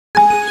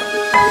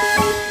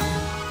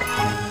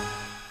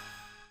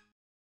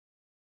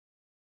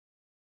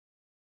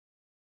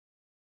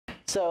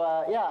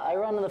Yeah, I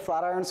run the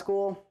Flatiron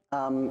School.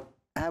 How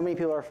many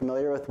people are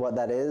familiar with what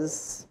that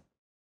is?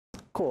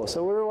 Cool.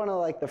 So we were one of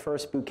like the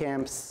first boot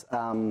camps.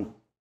 I'm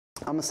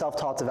a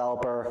self-taught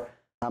developer.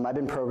 I've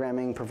been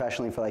programming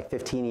professionally for like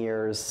 15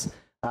 years.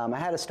 I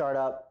had a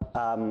startup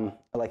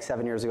like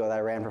 7 years ago that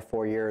I ran for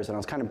 4 years, and I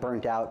was kind of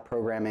burnt out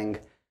programming.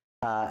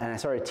 And I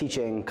started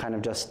teaching kind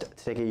of just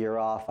to take a year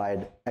off.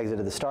 I'd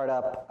exited the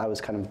startup. I was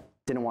kind of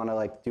didn't want to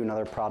like do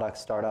another product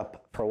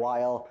startup for a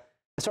while.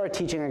 I started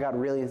teaching. I got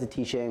really into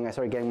teaching. I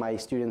started getting my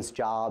students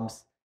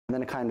jobs, and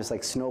then it kind of just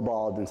like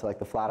snowballed into like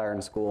the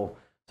Flatiron School.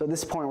 So at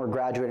this point, we're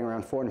graduating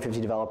around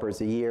 450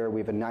 developers a year. We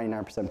have a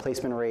 99%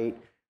 placement rate.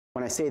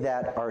 When I say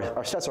that, our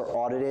stats are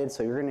audited,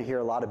 so you're going to hear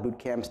a lot of boot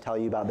camps tell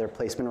you about their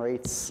placement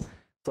rates.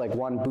 So like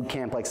one boot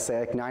camp, like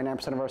say like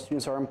 99% of our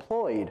students are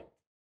employed.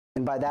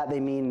 And by that, they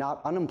mean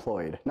not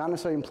unemployed, not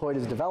necessarily employed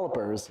as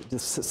developers,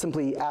 just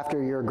simply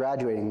after you're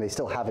graduating, they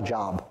still have a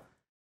job,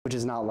 which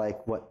is not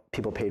like what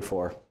people paid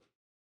for.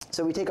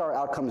 So we take our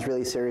outcomes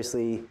really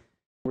seriously.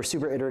 We're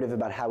super iterative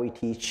about how we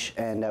teach,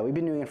 and we've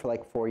been doing it for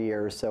like 4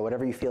 years. So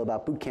whatever you feel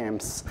about boot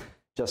camps,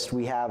 just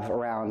we have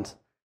around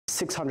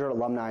 600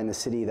 alumni in the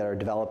city that are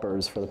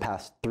developers for the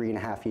past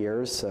 3.5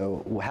 years.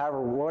 So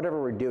whatever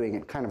we're doing,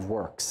 it kind of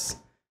works.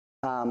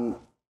 In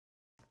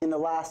the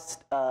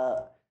last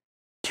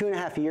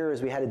 2.5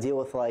 years, we had to deal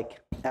with like,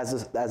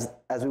 as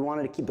we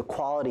wanted to keep the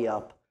quality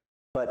up,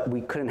 but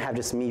we couldn't have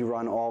just me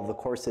run all of the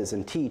courses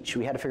and teach.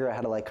 We had to figure out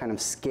how to like kind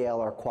of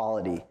scale our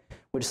quality,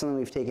 which is something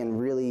we've taken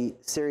really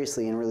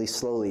seriously and really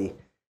slowly.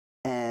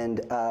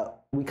 And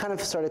we kind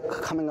of started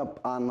coming up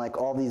on like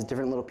all these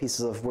different little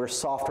pieces of where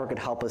software could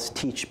help us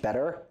teach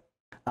better.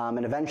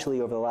 And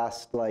eventually, over the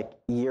last like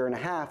 1.5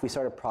 years, we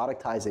started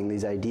productizing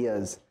these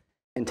ideas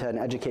into an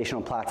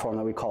educational platform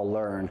that we call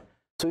Learn.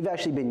 So we've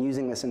actually been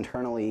using this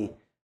internally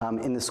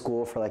in the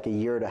school for like a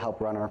year to help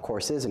run our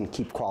courses and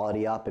keep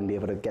quality up and be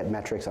able to get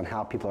metrics on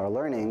how people are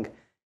learning.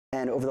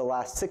 And over the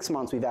last 6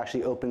 months, we've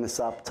actually opened this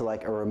up to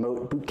like a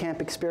remote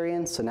bootcamp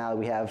experience. So now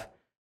we have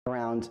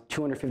around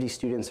 250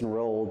 students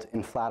enrolled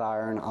in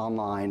Flatiron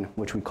online,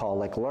 which we call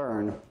like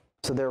Learn.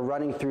 So they're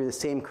running through the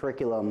same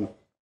curriculum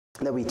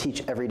that we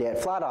teach every day at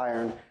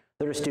Flatiron.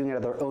 They're just doing it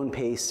at their own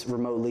pace,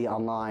 remotely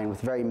online, with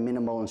very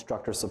minimal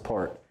instructor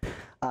support.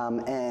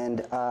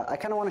 I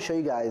kind of want to show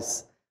you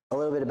guys a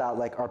little bit about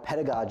like our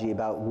pedagogy,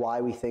 about why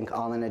we think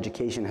online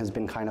education has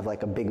been kind of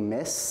like a big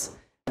miss,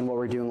 and what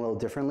we're doing a little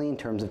differently in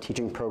terms of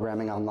teaching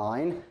programming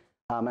online.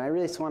 And I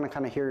really just want to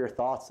kind of hear your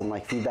thoughts and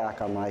like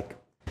feedback on like,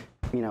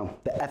 you know,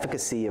 the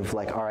efficacy of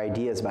like our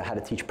ideas about how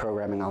to teach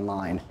programming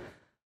online.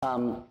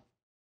 So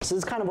this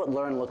is kind of what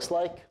Learn looks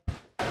like.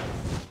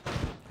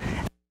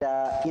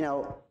 You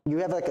know, you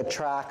have like a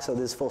track, so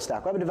this is full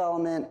stack web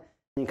development.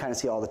 You kind of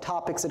see all the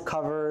topics it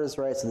covers,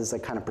 right? So this is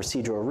like kind of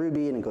procedural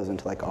Ruby, and it goes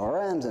into like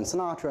RMs and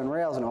Sinatra and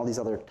Rails and all these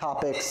other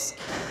topics.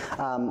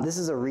 This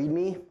is a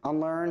README on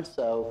Learn.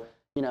 So,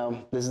 you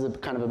know, this is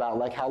kind of about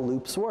like how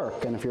loops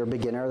work. And if you're a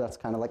beginner, that's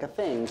kind of like a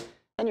thing.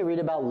 And you read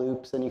about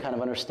loops and you kind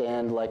of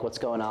understand like what's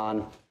going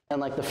on.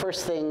 And like the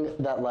first thing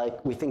that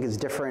like we think is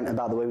different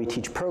about the way we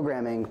teach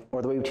programming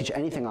or the way we teach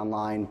anything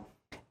online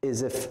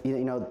is if, you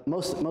know,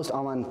 most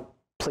online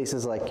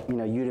places like, you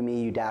know,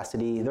 Udemy,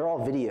 Udacity, they're all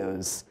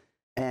videos.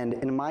 And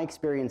in my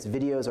experience,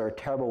 videos are a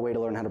terrible way to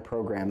learn how to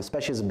program,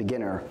 especially as a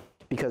beginner,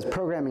 because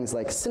programming is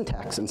like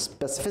syntax and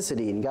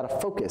specificity, and you got to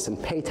focus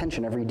and pay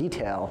attention to every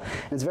detail.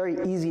 And it's very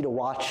easy to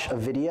watch a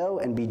video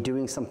and be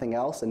doing something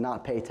else and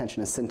not pay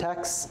attention to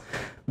syntax.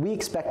 We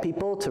expect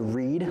people to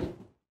read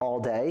all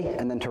day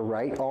and then to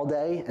write all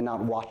day and not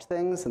watch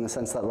things, in the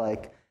sense that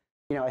like,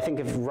 you know, I think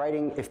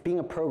if being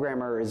a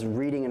programmer is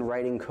reading and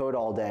writing code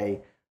all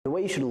day, the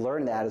way you should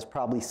learn that is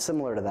probably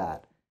similar to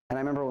that. And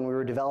I remember when we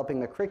were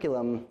developing the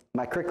curriculum,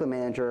 my curriculum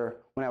manager,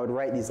 when I would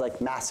write these like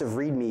massive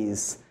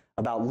READMEs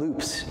about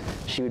loops,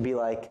 she would be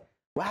like,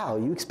 wow,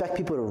 you expect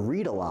people to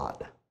read a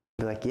lot. I'd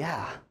be like,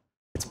 yeah,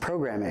 it's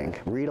programming,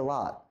 read a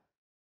lot.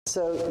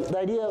 So the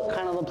idea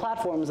kind of the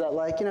platform is that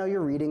like, you know, you're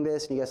reading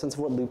this and you get a sense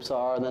of what loops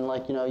are, and then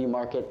like, you know, you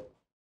mark it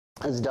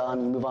as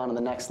done, you move on to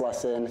the next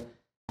lesson.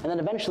 And then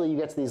eventually you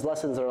get to these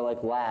lessons that are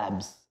like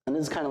labs. And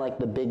this is kind of like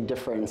the big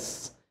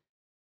difference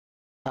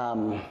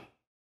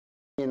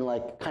in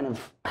like kind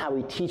of how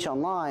we teach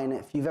online.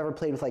 If you've ever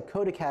played with like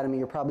Code Academy,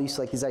 you're probably used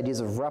to like these ideas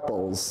of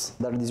REPLs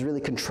that are these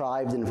really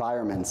contrived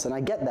environments. And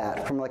I get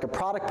that from like a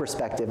product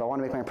perspective. I want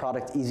to make my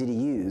product easy to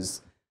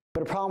use.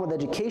 But a problem with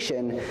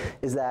education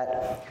is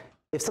that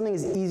if something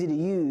is easy to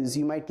use,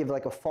 you might give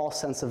like a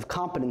false sense of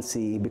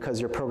competency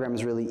because your program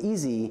is really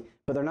easy,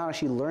 but they're not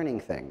actually learning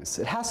things.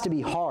 It has to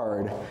be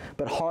hard,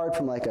 but hard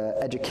from like an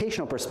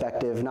educational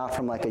perspective, not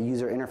from like a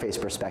user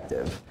interface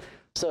perspective.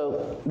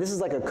 So this is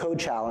like a code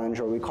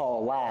challenge, or we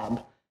call a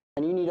lab,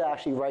 and you need to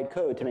actually write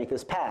code to make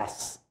this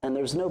pass. And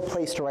there's no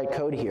place to write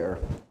code here.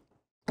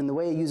 And the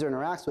way a user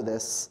interacts with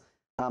this,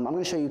 I'm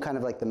going to show you kind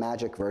of like the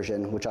magic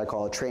version, which I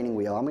call a training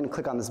wheel. I'm going to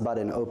click on this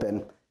button,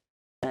 open,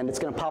 and it's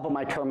going to pop up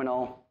my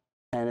terminal,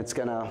 and it's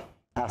going to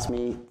ask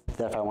me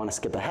that if I want to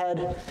skip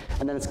ahead,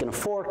 and then it's going to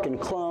fork and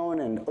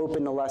clone and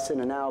open the lesson,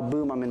 and now,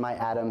 boom, I'm in my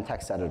Atom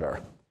text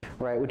editor.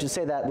 right? Which is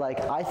say that, like,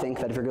 I think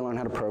that if you're going to learn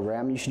how to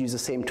program, you should use the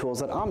same tools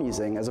that I'm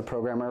using as a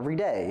programmer every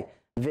day.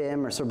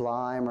 Vim or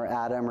Sublime or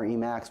Atom or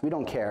Emacs, we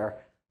don't care.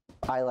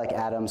 I like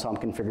Atom, so I'm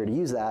configured to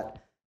use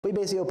that. We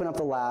basically open up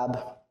the lab,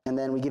 and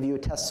then we give you a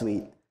test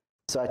suite.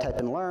 So I type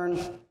in learn,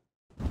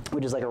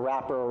 which is like a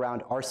wrapper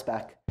around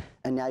RSpec,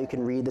 and now you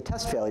can read the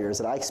test failures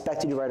that I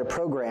expect you to write a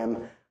program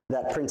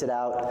that printed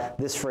out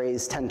this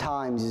phrase 10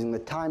 times using the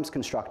times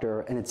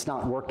constructor, and it's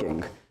not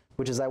working,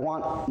 which is I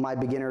want my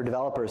beginner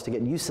developers to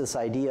get used to this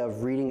idea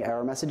of reading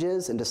error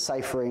messages and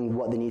deciphering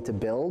what they need to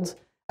build,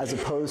 as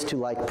opposed to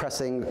like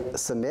pressing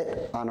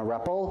submit on a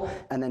REPL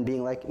and then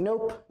being like,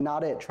 nope,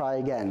 not it, try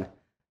again,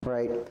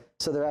 right?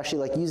 So they're actually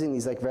like using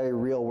these like very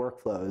real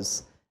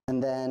workflows.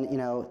 And then, you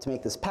know, to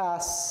make this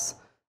pass,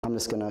 I'm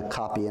just gonna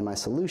copy in my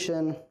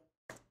solution,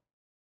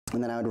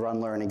 and then I would run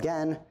learn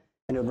again,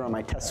 and it would run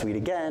my test suite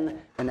again,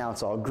 and now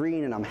it's all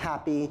green and I'm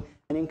happy.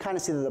 And you can kind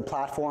of see that the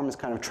platform is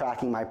kind of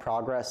tracking my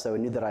progress, so it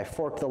knew that I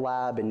forked the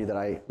lab, it knew that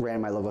I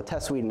ran my logo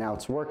test suite, and now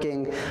it's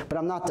working. But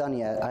I'm not done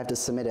yet, I have to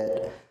submit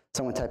it.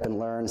 So I'm gonna type in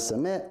learn,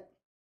 submit.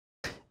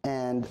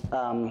 And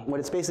what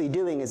it's basically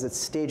doing is it's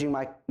staging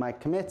my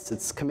commits,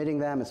 it's committing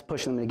them, it's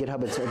pushing them to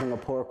GitHub, it's opening a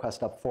pull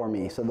request up for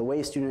me. So the way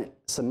a student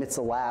submits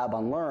a lab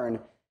on Learn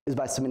is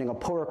by submitting a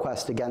pull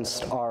request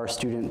against our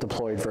student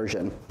deployed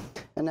version.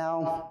 And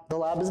now the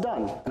lab is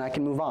done, and I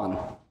can move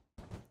on.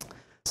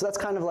 So that's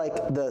kind of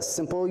like the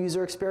simple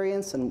user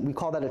experience, and we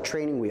call that a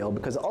training wheel,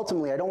 because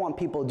ultimately I don't want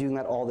people doing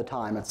that all the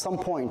time. At some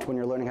point when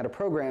you're learning how to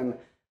program,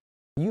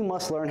 you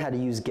must learn how to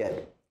use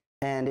Git.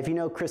 And if you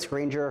know Chris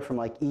Granger from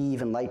like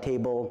Eve and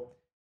Lighttable,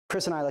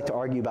 Chris and I like to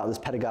argue about this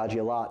pedagogy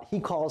a lot. He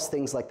calls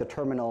things like the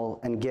terminal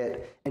and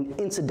Git an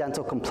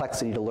incidental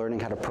complexity to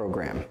learning how to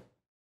program.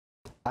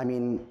 I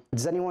mean,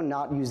 does anyone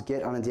not use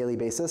Git on a daily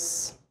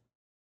basis?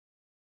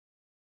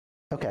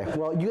 Okay,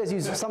 well, you guys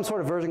use some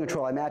sort of version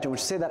control, I imagine, which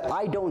say that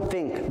I don't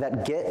think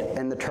that Git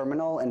and the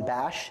terminal and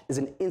bash is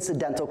an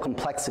incidental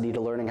complexity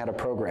to learning how to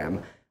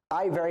program.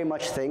 I very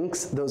much think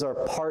those are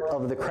part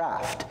of the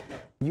craft.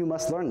 You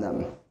must learn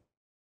them.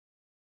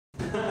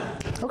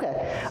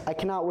 Okay, I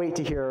cannot wait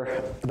to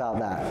hear about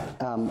that,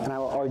 and I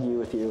will argue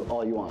with you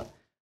all you want.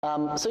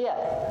 So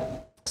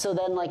yeah, so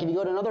then like if you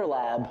go to another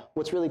lab,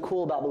 what's really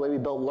cool about the way we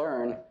built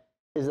Learn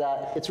is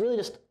that it's really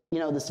just, you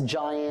know, this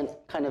giant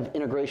kind of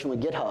integration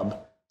with GitHub.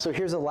 So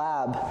here's a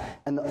lab,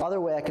 and the other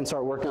way I can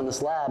start working on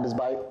this lab is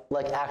by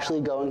like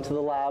actually going to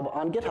the lab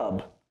on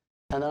GitHub,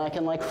 and then I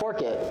can like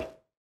fork it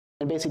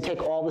and basically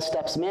take all the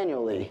steps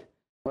manually,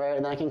 right?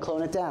 And then I can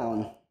clone it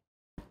down.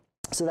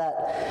 So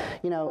that,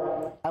 you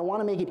know, I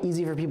want to make it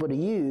easy for people to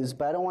use,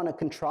 but I don't want to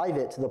contrive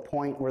it to the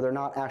point where they're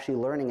not actually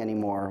learning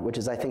anymore, which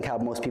is I think how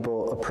most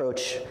people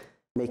approach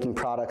making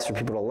products for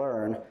people to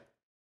learn.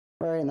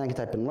 All right, and then I can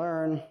type in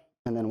learn,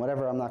 and then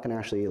whatever, I'm not going to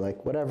actually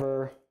like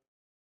whatever.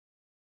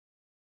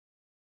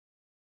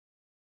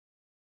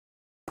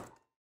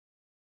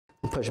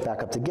 Push it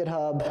back up to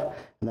GitHub,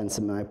 and then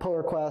submit my pull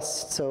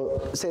request.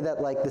 So say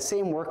that like the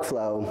same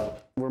workflow,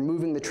 we're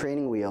moving the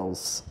training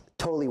wheels,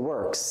 totally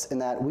works in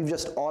that we've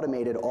just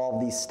automated all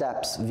of these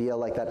steps via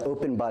like that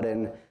open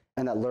button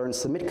and that learn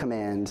submit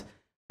command.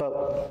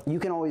 But you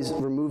can always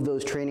remove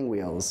those training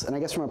wheels. And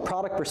I guess from a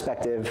product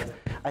perspective,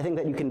 I think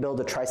that you can build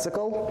a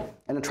tricycle,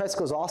 and a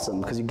tricycle is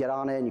awesome because you get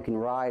on it and you can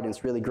ride and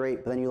it's really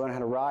great, but then you learn how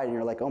to ride and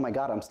you're like, oh my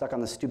God, I'm stuck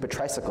on this stupid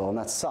tricycle and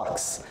that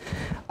sucks.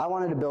 I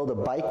wanted to build a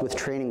bike with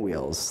training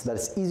wheels that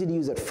it's easy to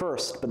use at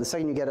first, but the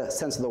second you get a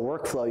sense of the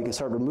workflow, you can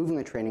start removing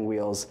the training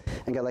wheels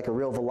and get like a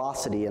real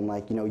velocity and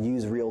like, you know,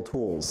 use real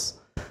tools.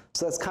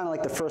 So that's kind of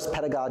like the first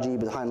pedagogy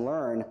behind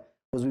Learn,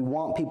 was we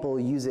want people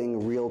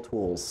using real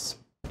tools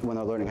when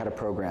they're learning how to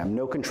program.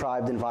 No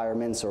contrived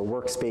environments or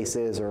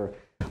workspaces or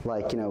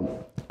like, you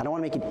know, I don't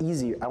want to make it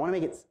easier. I want to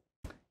make it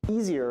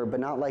easier, but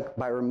not like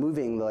by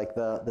removing like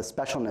the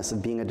specialness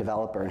of being a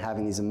developer and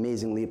having these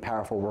amazingly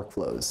powerful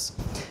workflows.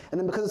 And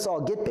then because it's all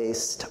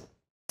Git-based,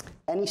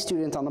 any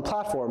student on the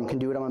platform can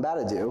do what I'm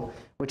about to do,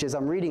 which is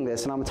I'm reading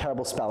this and I'm a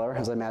terrible speller,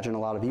 as I imagine a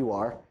lot of you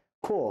are.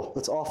 Cool,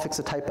 let's all fix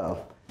a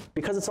typo.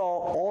 Because it's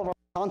all of our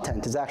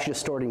content is actually just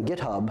stored in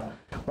GitHub,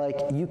 like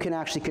you can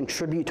actually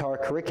contribute to our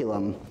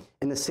curriculum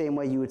in the same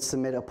way you would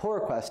submit a pull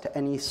request to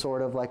any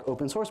sort of like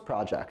open source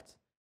project,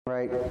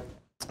 right?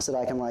 So that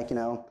I can like, you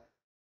know,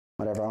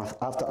 whatever, I'll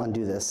have to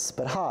undo this,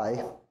 but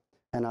hi,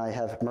 and I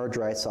have merge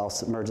rights, so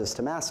I'll merge this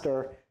to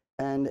master,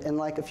 and in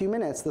like a few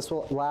minutes, this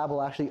lab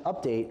will actually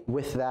update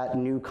with that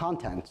new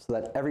content so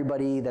that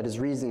everybody that is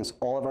reading this,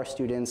 all of our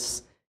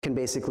students, can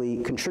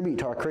basically contribute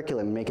to our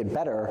curriculum and make it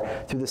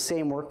better through the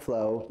same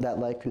workflow that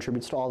like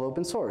contributes to all of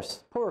open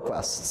source pull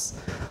requests.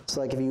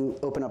 So like if you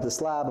open up this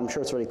lab, I'm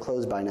sure it's already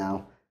closed by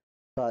now,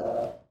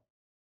 but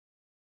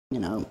you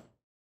know,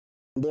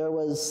 there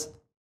was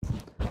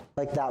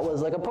like that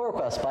was like a pull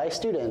request by a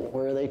student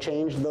where they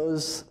changed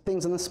those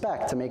things in the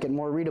spec to make it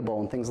more readable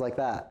and things like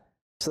that.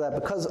 So that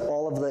because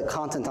all of the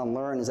content on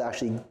Learn is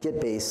actually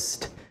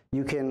Git-based,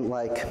 you can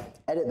like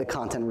edit the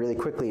content really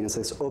quickly, and it's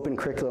this open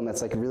curriculum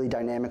that's like really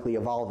dynamically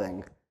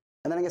evolving.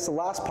 And then I guess the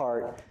last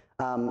part,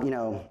 you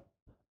know,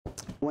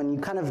 when you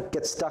kind of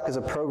get stuck as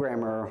a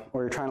programmer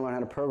or you're trying to learn how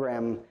to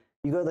program,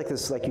 you go to like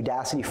this like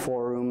Udacity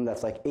forum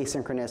that's like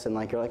asynchronous and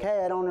like you're like,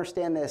 hey, I don't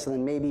understand this, and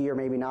then maybe or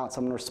maybe not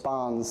someone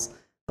responds.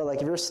 But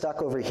like if you're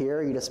stuck over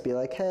here, you just be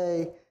like,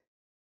 hey,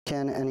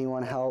 can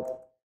anyone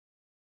help?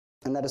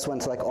 And that just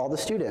went to like all the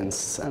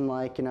students, and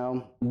like, you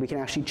know, we can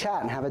actually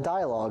chat and have a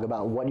dialogue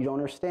about what you don't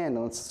understand,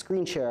 and let's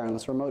screen share and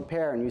let's remote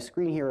pair and use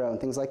Screen Hero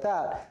and things like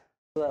that.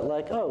 So that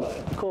like, oh,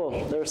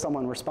 cool, there's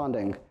someone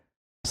responding.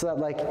 So that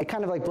like, it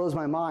kind of like blows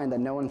my mind that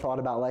no one thought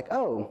about like,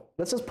 oh,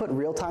 let's just put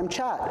real-time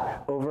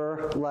chat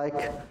over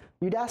like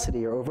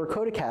Udacity or over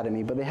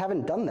Codecademy, but they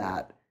haven't done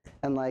that.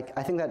 And like,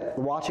 I think that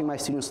watching my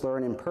students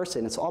learn in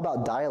person, it's all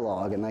about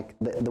dialogue, and like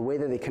the way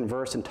that they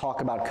converse and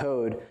talk about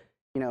code,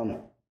 you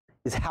know,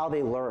 is how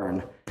they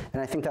learn.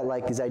 And I think that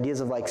like these ideas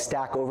of like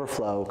Stack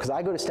Overflow, because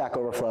I go to Stack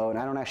Overflow and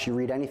I don't actually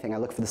read anything. I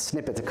look for the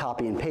snippet to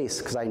copy and paste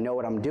because I know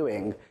what I'm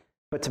doing.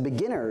 But to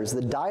beginners,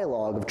 the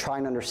dialogue of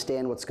trying to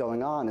understand what's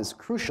going on is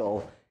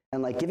crucial,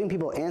 and like giving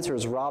people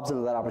answers robs them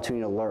of that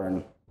opportunity to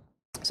learn.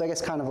 So I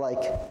guess kind of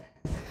like,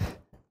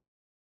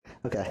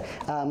 okay.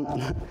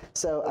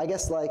 So I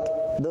guess like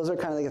those are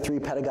kind of like the three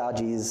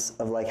pedagogies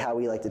of like how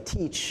we like to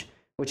teach,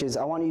 which is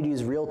I want you to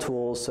use real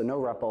tools, so no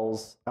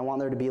REPLs. I want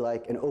there to be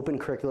like an open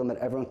curriculum that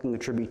everyone can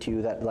contribute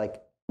to that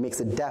like makes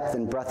the depth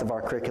and breadth of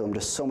our curriculum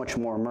just so much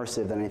more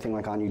immersive than anything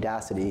like on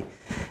Udacity.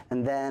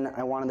 And then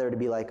I wanted there to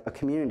be like a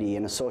community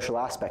and a social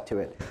aspect to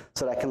it,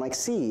 so that I can like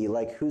see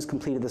like who's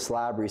completed this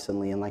lab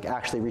recently and like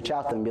actually reach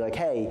out to them and be like,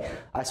 hey,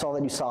 I saw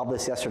that you solved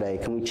this yesterday.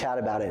 Can we chat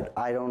about it?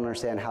 I don't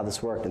understand how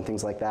this worked, and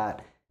things like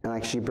that. And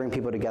actually bring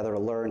people together to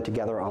learn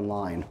together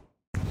online.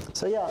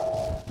 So yeah,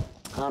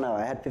 I don't know,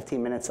 I had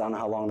 15 minutes, I don't know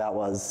how long that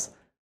was,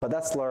 but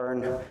that's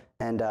Learn.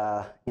 And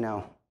you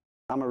know,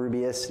 I'm a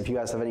Rubyist. If you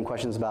guys have any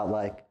questions about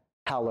like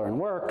how Learn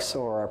works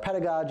or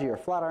pedagogy or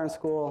Flatiron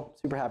School,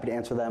 super happy to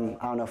answer them.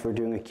 I don't know if we're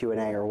doing a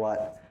Q&A or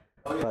what,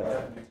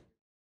 but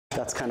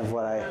that's kind of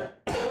what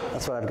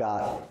that's what I've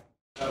got.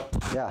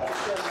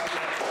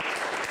 Yeah.